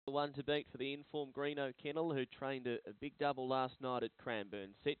one to beat for the informed Greeno Kennel, who trained a big double last night at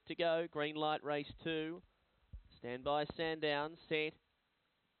Cranbourne. Set to go, green light race 2. Stand by, Sandown, set.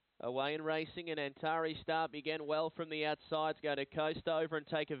 Away and racing, and Antari Star began well from the outside. It's going to coast over and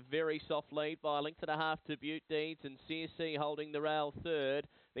take a very soft lead by a length and a half to Butte Deeds, and CSC holding the rail third.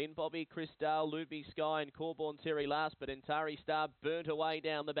 Then Bobby Cristal, Luby Sky and Corborn Terry last, but Antari Star burnt away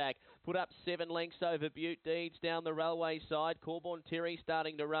down the back. Put up 7 lengths over Butte Deeds down the railway side. Corborn Terry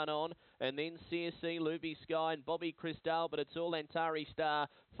starting to run on, and then CSC, Luby Sky and Bobby Cristal, but it's all Antari Star.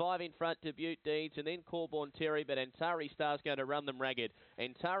 5 in front to Butte Deeds, and then Corborn Terry, but Antari Star's going to run them ragged.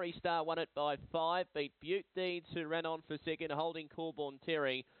 Antari Star won it by 5, beat Butte Deeds, who ran on for second, holding Corborn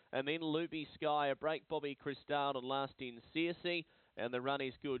Terry, and then Luby Sky, a break Bobby Cristal, and last in CSC, and the run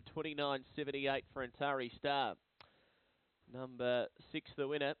is good, 29.78 for Antari Star. Number 6, the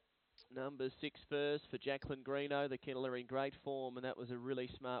winner. Number 6 first for Jacqueline Greeno. The kennel are in great form, and that was a really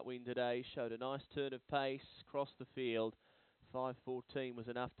smart win today. Showed a nice turn of pace, crossed the field. 5.14 was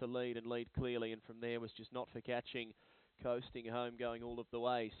enough to lead and lead clearly, and from there was just not for catching. Coasting home, going all of the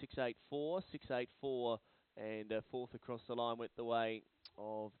way. 6.84, 6.84, and fourth across the line went the way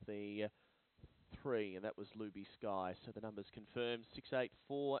of the 3, and that was Luby Sky. So the numbers confirmed,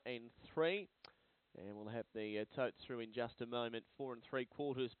 6.84 and 3. And we'll have the totes through in just a moment. 4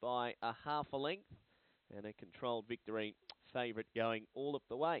 3/4 by a half a length, and a controlled victory favourite going all of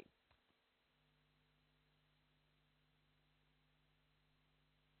the way.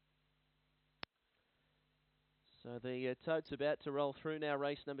 So the totes about to roll through now.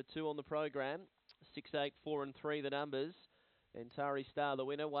 Race number 2 on the program. 6, 8, 4 and 3 the numbers. Antari Star the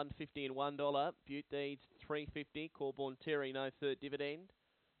winner, $1.50 and $1. Butte Deeds $3.50. Corborn Terry no third dividend.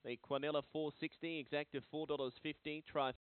 The Quinella $4.60. Exacta $4.50. Try